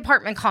at the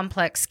apartment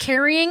complex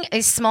carrying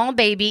a small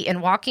baby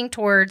and walking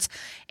towards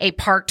a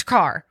parked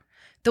car.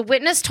 The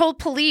witness told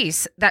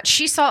police that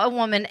she saw a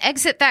woman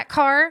exit that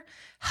car,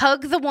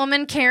 hug the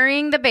woman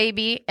carrying the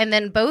baby, and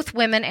then both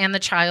women and the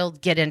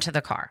child get into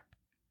the car.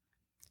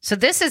 So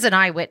this is an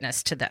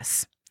eyewitness to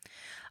this.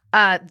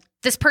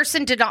 This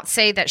person did not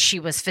say that she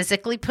was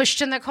physically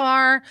pushed in the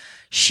car.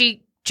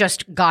 She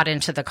just got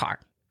into the car.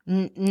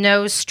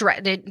 No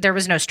stress. There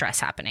was no stress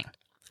happening.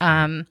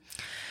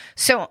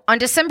 So on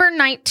December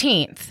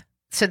 19th,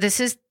 so this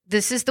is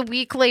the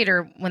week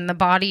later when the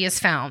body is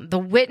found. The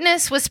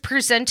witness was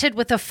presented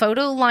with a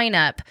photo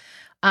lineup,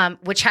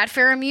 which had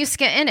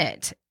Faramuska in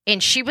it.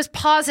 And she was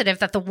positive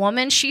that the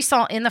woman she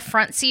saw in the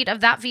front seat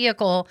of that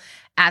vehicle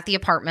at the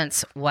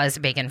apartments was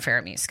Megan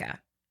Faramuska.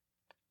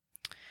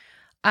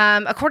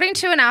 According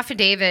to an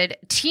affidavit,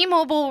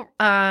 T-Mobile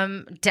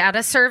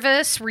data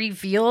service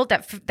revealed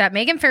that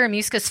Megan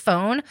Faramuska's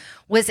phone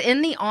was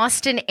in the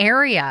Austin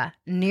area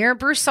near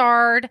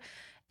Broussard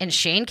and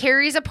Shane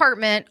Carey's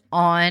apartment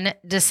on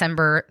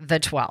December the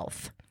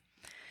 12th.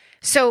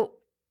 So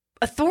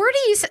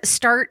authorities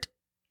start.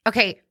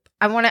 Okay,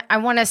 I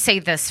want to say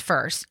this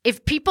first.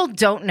 If people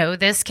don't know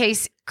this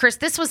case, Chris,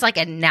 this was like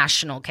a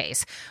national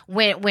case.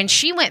 When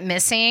she went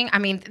missing, I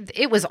mean,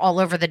 it was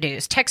all over the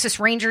news. Texas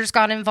Rangers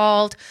got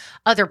involved.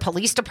 Other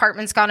police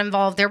departments got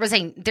involved.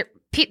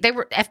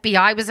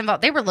 FBI was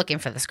involved. They were looking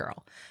for this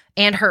girl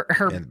and her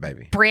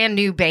baby. Brand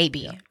new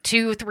baby,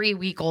 2-3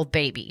 week old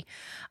baby.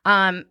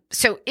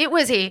 So it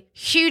was a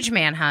huge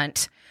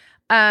manhunt.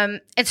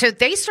 And so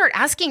they start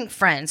asking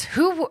friends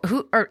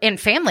and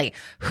family,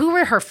 who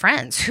are her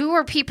friends? Who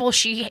are people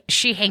she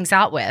hangs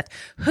out with?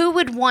 Who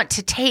would want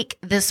to take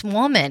this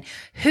woman?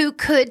 Who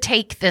could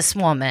take this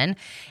woman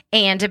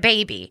and a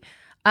baby?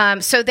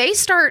 So they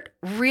start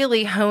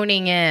really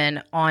honing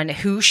in on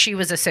who she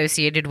was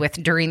associated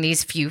with during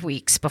these few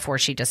weeks before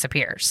she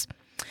disappears.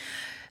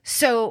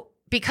 So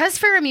because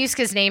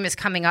Faramuska's name is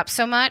coming up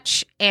so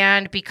much,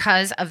 and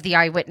because of the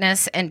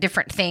eyewitness and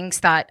different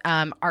things that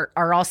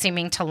are all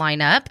seeming to line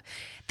up,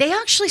 they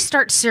actually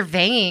start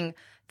surveying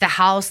the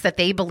house that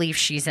they believe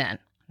she's in.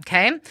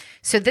 Okay,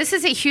 so this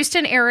is a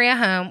Houston area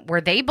home where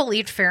they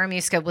believed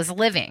Faramuska was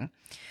living.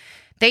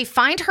 They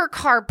find her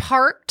car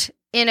parked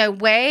in a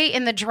way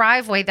in the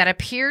driveway that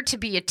appeared to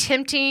be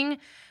attempting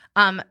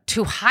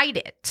to hide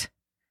it.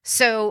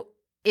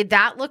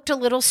 That looked a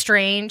little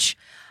strange.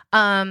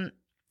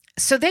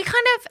 So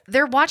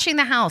they're watching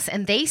the house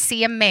and they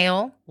see a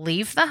male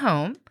leave the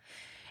home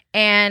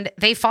and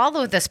they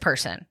follow this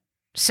person.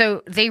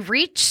 So they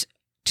reach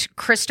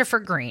Christopher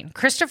Green.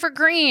 Christopher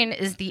Green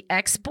is the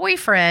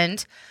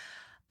ex-boyfriend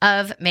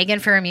of Megan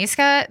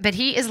Faramuska, but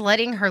he is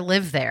letting her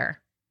live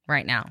there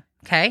right now.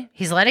 Okay.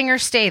 He's letting her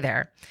stay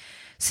there.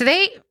 So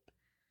they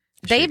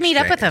meet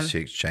up with him. Is she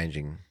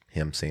exchanging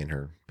him seeing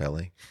her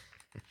belly.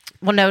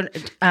 Well, no.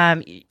 I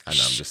know. I'm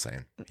just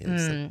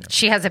saying.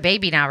 She has a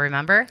baby now.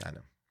 Remember? I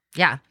know.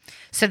 Yeah.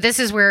 So this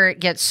is where it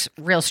gets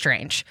real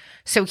strange.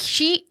 So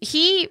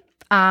he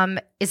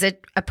is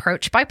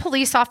approached by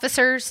police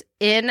officers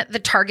in the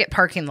Target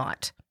parking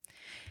lot.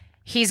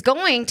 He's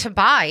going to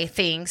buy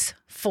things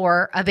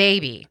for a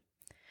baby.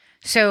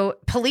 So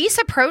police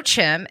approach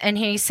him and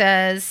he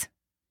says,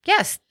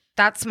 yes,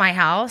 that's my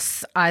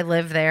house. I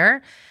live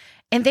there.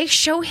 And they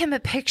show him a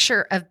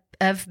picture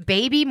of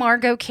baby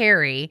Margot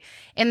Carey.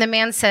 And the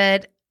man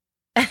said,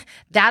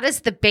 that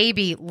is the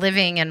baby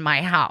living in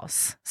my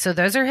house. So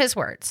those are his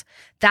words.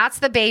 That's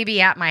the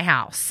baby at my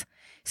house.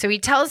 So he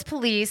tells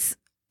police,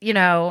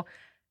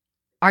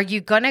 are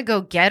you going to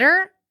go get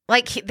her?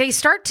 Like they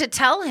start to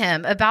tell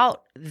him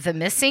about the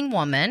missing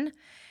woman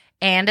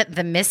and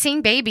the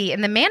missing baby.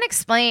 And the man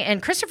explained,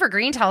 and Christopher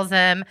Green tells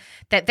them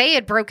that they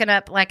had broken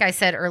up, like I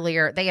said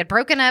earlier, they had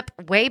broken up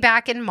way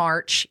back in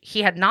March.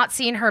 He had not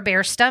seen her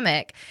bare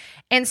stomach.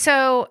 And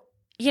so,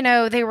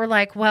 they were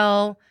like,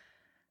 well,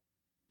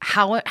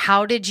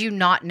 how did you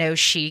not know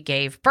she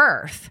gave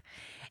birth?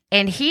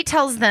 And he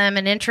tells them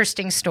an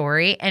interesting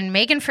story, and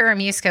Megan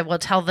Faramuska will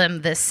tell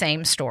them this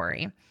same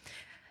story.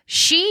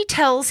 She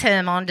tells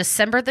him on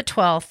December the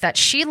 12th that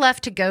she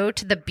left to go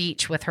to the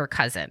beach with her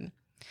cousin.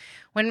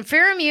 When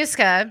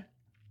Faramuska,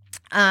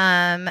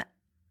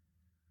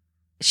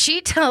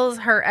 she tells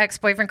her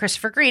ex-boyfriend,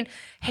 Christopher Green,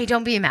 hey,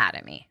 don't be mad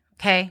at me,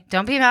 okay?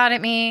 Don't be mad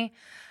at me,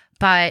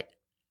 but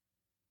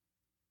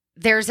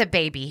there's a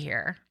baby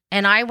here.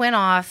 And I went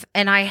off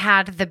and I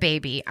had the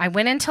baby. I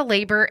went into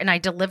labor and I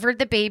delivered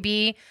the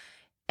baby,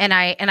 and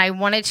I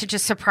wanted to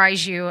just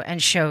surprise you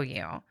and show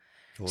you.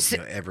 Well,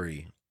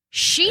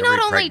 she not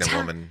only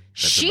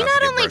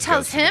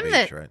tells him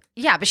that, right?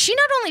 Yeah, but she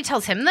not only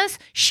tells him this,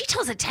 she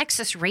tells a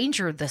Texas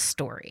Ranger this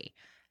story,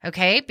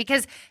 okay?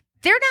 Because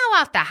they're now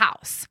out the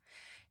house.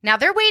 Now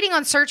they're waiting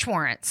on search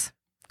warrants.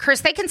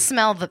 Chris, they can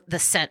smell the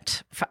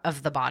scent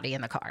of the body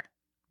in the car.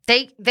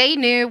 They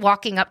knew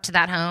walking up to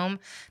that home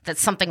that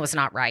something was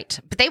not right,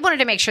 but they wanted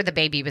to make sure the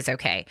baby was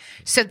okay.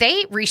 So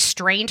they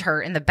restrained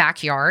her in the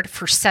backyard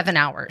for 7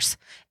 hours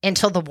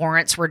until the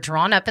warrants were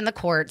drawn up in the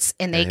courts,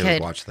 and they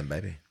could watch the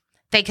baby.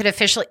 They could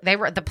officially.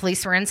 The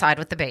police were inside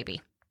with the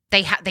baby.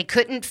 They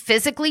couldn't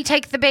physically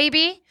take the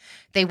baby.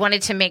 They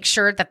wanted to make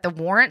sure that the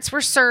warrants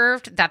were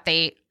served.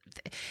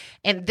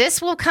 And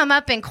this will come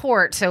up in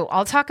court. So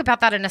I'll talk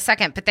about that in a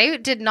second. But they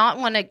did not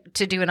want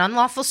to do an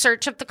unlawful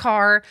search of the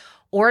car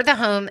or the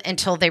home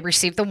until they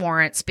received the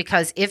warrants,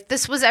 because if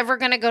this was ever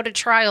going to go to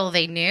trial,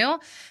 they knew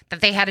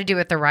that they had to do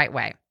it the right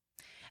way.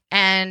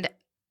 And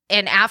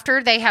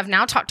after they have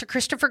now talked to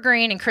Christopher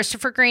Green, and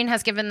Christopher Green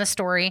has given the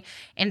story,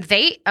 and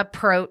they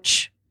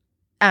approach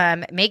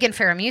Megan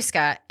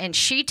Faramuska, and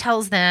she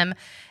tells them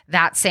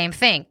that same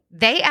thing.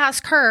 They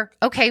ask her,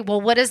 okay,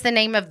 well, what is the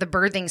name of the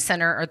birthing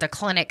center or the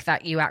clinic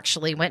that you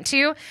actually went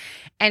to?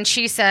 And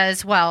she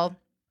says, well,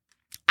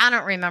 I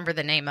don't remember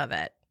the name of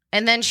it.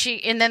 And then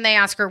they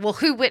ask her, well,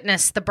 who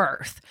witnessed the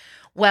birth?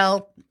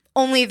 Well,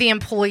 only the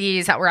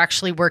employees that were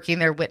actually working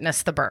there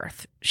witnessed the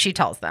birth, she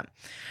tells them.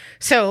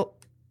 So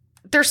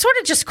they're sort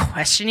of just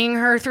questioning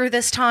her through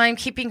this time,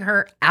 keeping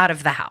her out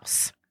of the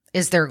house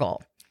is their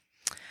goal.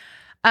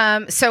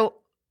 So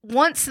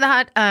once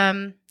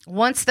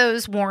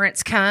those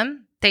warrants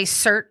come, they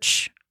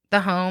search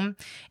the home,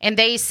 and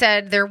they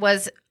said there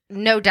was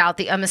no doubt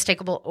the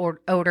unmistakable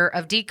odor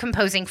of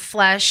decomposing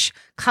flesh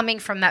coming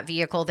from that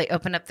vehicle. They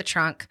opened up the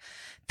trunk.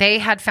 They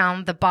had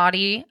found the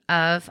body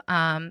of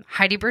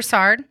Heidi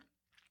Broussard,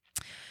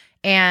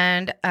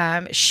 and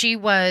she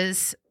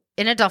was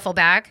in a duffel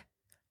bag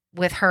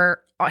with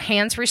her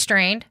hands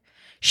restrained.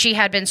 She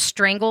had been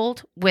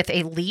strangled with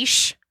a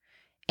leash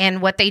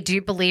and what they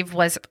do believe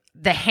was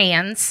the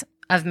hands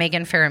of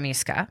Megan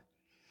Faramuska.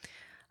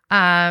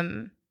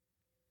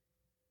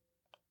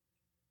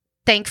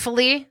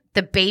 Thankfully,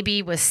 the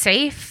baby was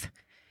safe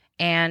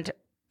and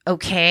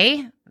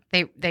okay.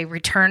 They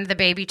returned the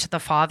baby to the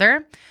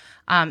father.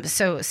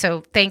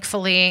 So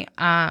thankfully,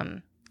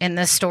 in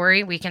this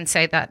story, we can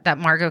say that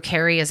Margot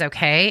Carey is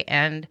okay,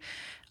 and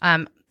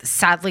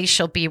sadly,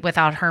 she'll be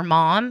without her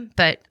mom.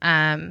 But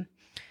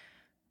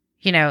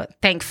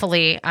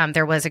thankfully,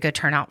 there was a good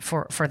turnout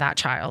for that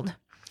child.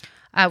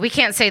 We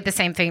can't say the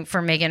same thing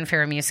for Megan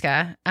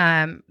Faramuska.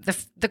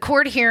 The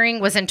court hearing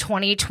was in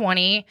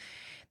 2020.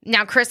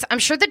 Now, Chris, I'm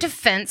sure the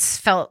defense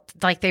felt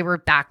like they were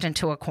backed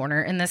into a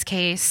corner in this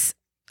case.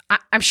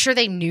 I'm sure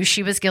they knew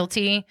she was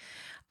guilty.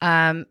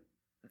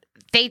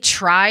 They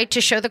tried to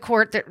show the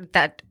court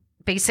that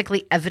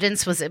basically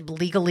evidence was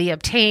illegally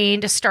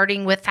obtained,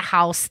 starting with the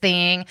house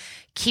thing,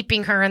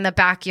 keeping her in the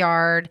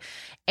backyard.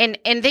 And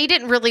they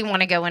didn't really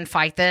want to go and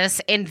fight this.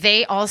 And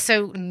they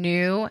also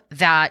knew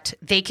that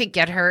they could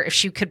get her, if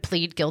she could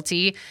plead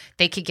guilty,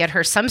 they could get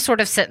her some sort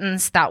of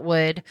sentence that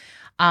would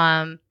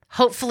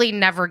hopefully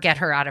never get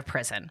her out of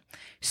prison.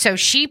 So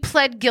she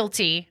pled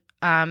guilty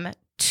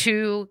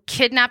to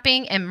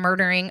kidnapping and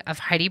murdering of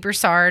Heidi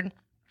Broussard.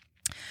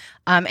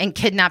 and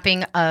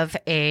kidnapping of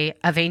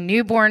a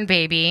newborn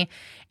baby.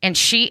 And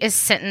she is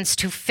sentenced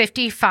to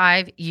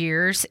 55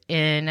 years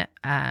in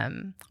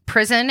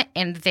prison.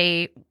 And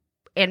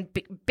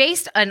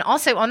based and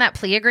also on that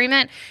plea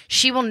agreement,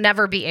 she will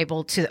never be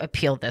able to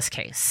appeal this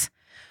case.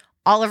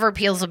 All of her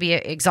appeals will be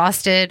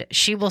exhausted.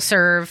 She will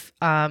serve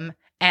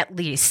at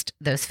least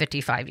those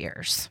 55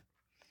 years.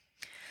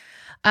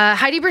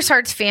 Heidi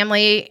Broussard's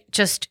family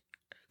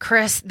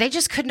Chris, they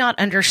just could not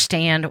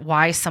understand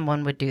why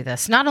someone would do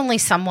this. Not only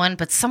someone,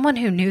 but someone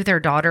who knew their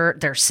daughter,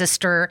 their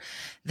sister,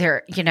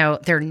 their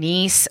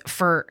niece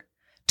for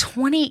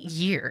 20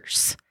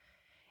 years.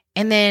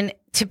 And then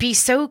to be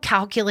so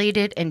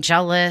calculated and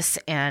jealous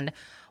and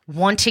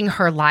wanting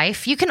her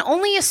life, you can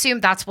only assume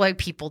that's why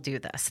people do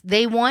this.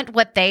 They want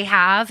what they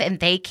have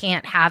and they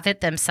can't have it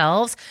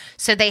themselves,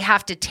 so they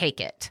have to take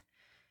it.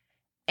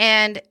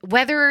 And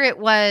whether it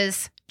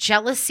was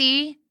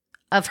jealousy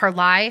of her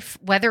life,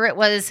 whether it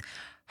was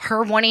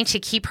her wanting to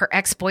keep her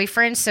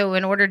ex-boyfriend, so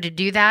in order to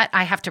do that,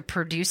 I have to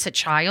produce a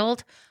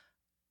child,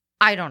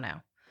 I don't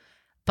know.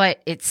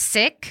 But it's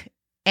sick,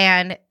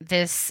 and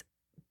this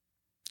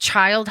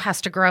child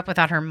has to grow up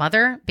without her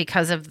mother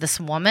because of this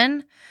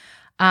woman.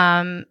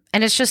 And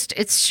it's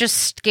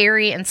just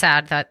scary and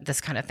sad that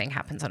this kind of thing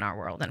happens in our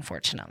world,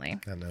 unfortunately.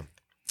 I know.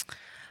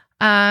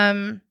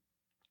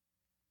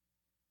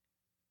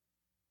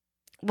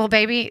 Well,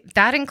 baby,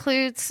 that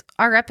includes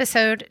our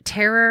episode,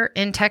 Terror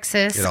in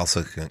Texas. It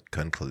also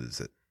concludes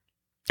it.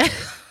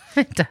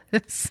 It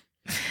does.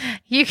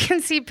 You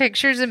can see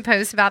pictures and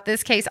posts about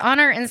this case on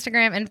our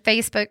Instagram and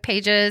Facebook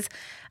pages.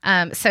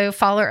 So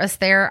follow us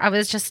there.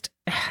 It's just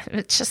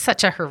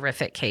such a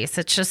horrific case.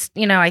 It's just,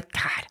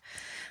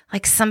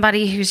 like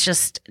somebody who's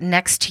just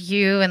next to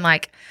you and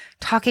like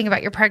talking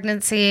about your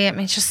pregnancy. I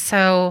mean, it's just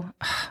so,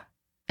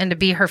 and to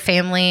be her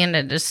family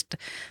and just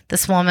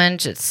this woman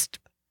just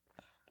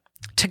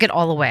took it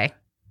all away,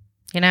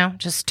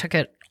 just took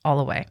it all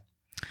away.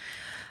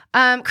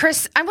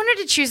 Chris, I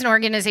wanted to choose an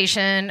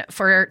organization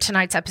for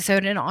tonight's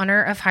episode in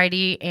honor of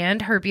Heidi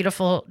and her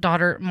beautiful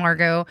daughter,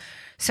 Margot.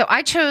 So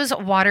I chose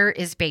Water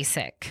is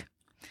Basic.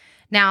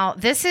 Now,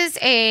 this is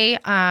a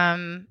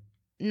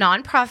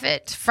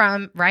nonprofit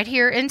from right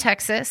here in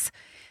Texas.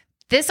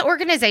 This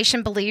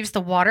organization believes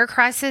the water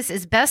crisis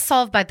is best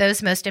solved by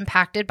those most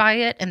impacted by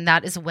it, and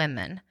that is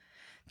women.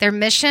 Their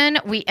mission,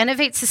 we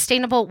innovate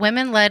sustainable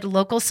women-led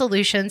local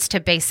solutions to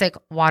basic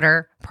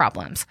water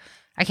problems.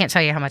 I can't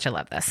tell you how much I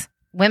love this.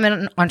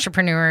 Women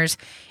entrepreneurs.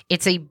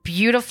 It's a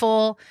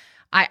beautiful,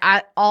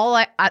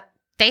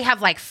 they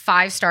have like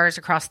 5 stars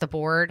across the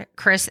board.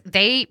 Chris,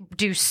 they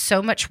do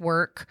so much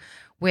work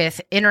with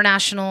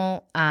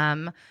international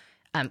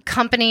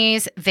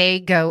companies. They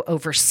go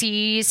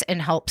overseas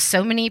and help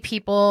so many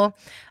people.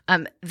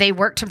 They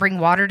work to bring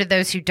water to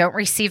those who don't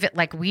receive it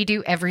like we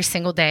do every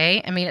single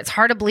day. I mean, it's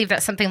hard to believe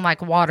that something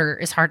like water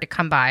is hard to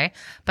come by.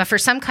 But for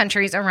some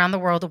countries around the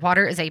world,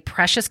 water is a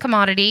precious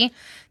commodity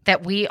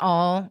that we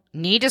all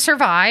need to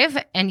survive.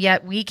 And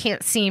yet we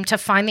can't seem to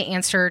find the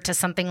answer to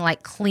something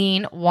like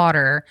clean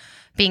water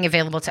being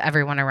available to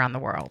everyone around the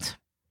world.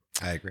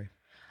 I agree.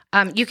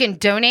 You can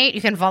donate.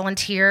 You can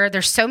volunteer.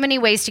 There's so many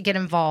ways to get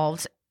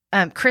involved.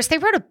 Chris, they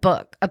wrote a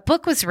book. A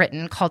book was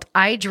written called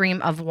I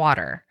Dream of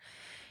Water.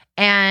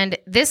 And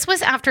this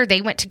was after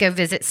they went to go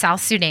visit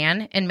South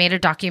Sudan and made a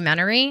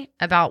documentary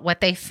about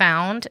what they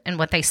found and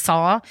what they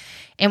saw.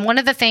 And one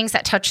of the things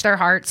that touched their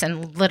hearts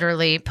and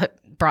literally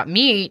brought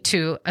me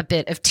to a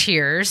bit of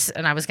tears,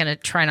 and I was going to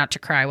try not to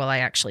cry while I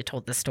actually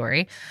told this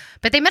story,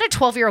 but they met a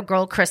 12-year-old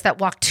girl, Chris, that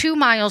walked 2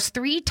 miles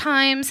 3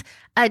 times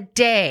a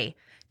day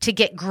to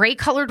get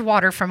gray-colored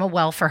water from a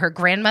well for her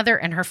grandmother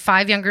and her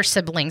 5 younger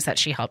siblings that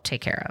she helped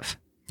take care of.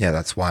 Yeah,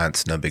 that's why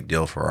it's no big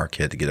deal for our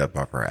kid to get up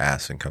off her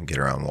ass and come get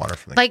her own water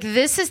from the Like,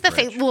 this is the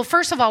thing. Well,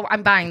 first of all,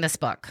 I'm buying this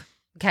book,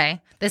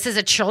 okay? This is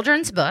a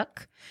children's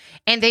book,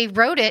 and they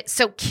wrote it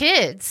so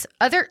kids,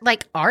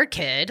 like our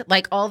kid,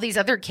 like all these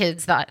other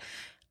kids that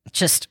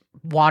just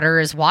water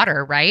is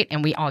water, right?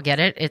 And we all get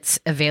it. It's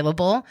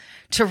available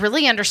to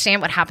really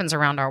understand what happens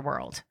around our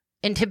world.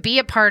 And to be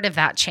a part of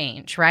that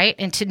change, right?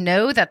 And to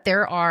know that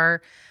there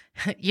are,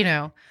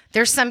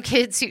 there's some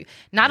kids who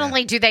not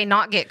only do they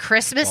not get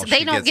Christmas,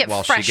 they don't get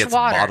fresh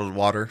water. Bottled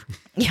water.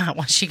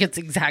 Yeah, she gets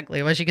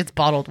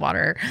bottled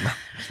water.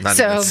 Not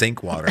even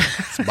sink water.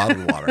 It's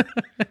bottled water.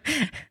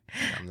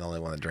 I'm the only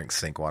one that drinks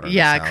sink water.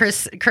 Yeah,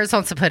 Chris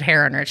wants to put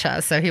hair on her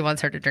chest, so he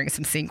wants her to drink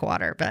some sink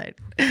water. But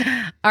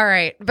all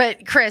right.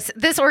 But Chris,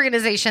 this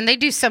organization, they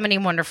do so many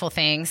wonderful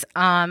things.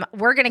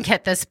 We're going to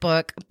get this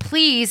book.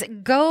 Please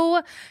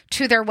go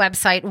to their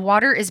website,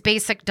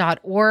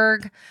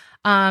 waterisbasic.org.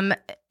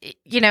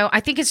 I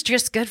think it's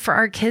just good for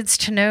our kids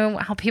to know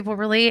how people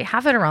really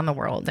have it around the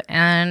world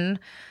and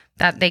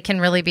that they can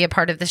really be a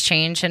part of this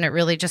change, and it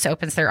really just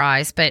opens their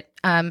eyes. But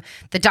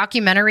the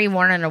documentary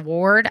won an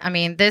award. I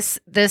mean, this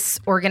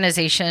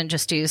organization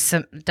just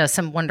does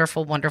some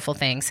wonderful, wonderful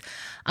things,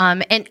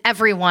 and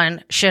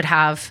everyone should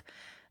have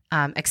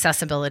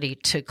accessibility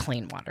to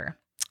clean water.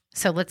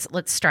 So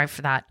let's strive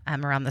for that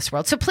around this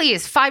world. So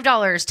please, $5,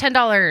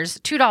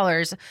 $10,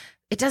 $2.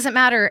 It doesn't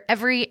matter.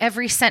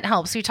 Every cent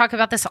helps. We talk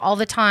about this all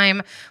the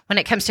time when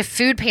it comes to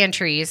food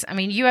pantries. I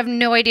mean, you have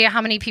no idea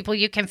how many people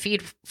you can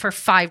feed for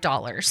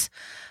 $5.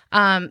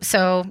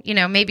 So,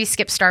 maybe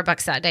skip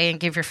Starbucks that day and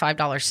give your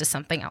 $5 to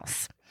something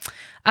else.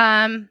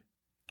 All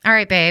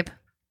right, babe.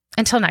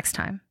 Until next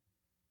time,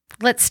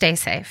 let's stay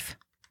safe.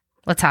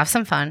 Let's have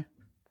some fun.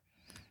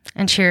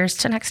 And cheers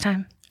to next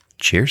time.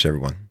 Cheers,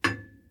 everyone.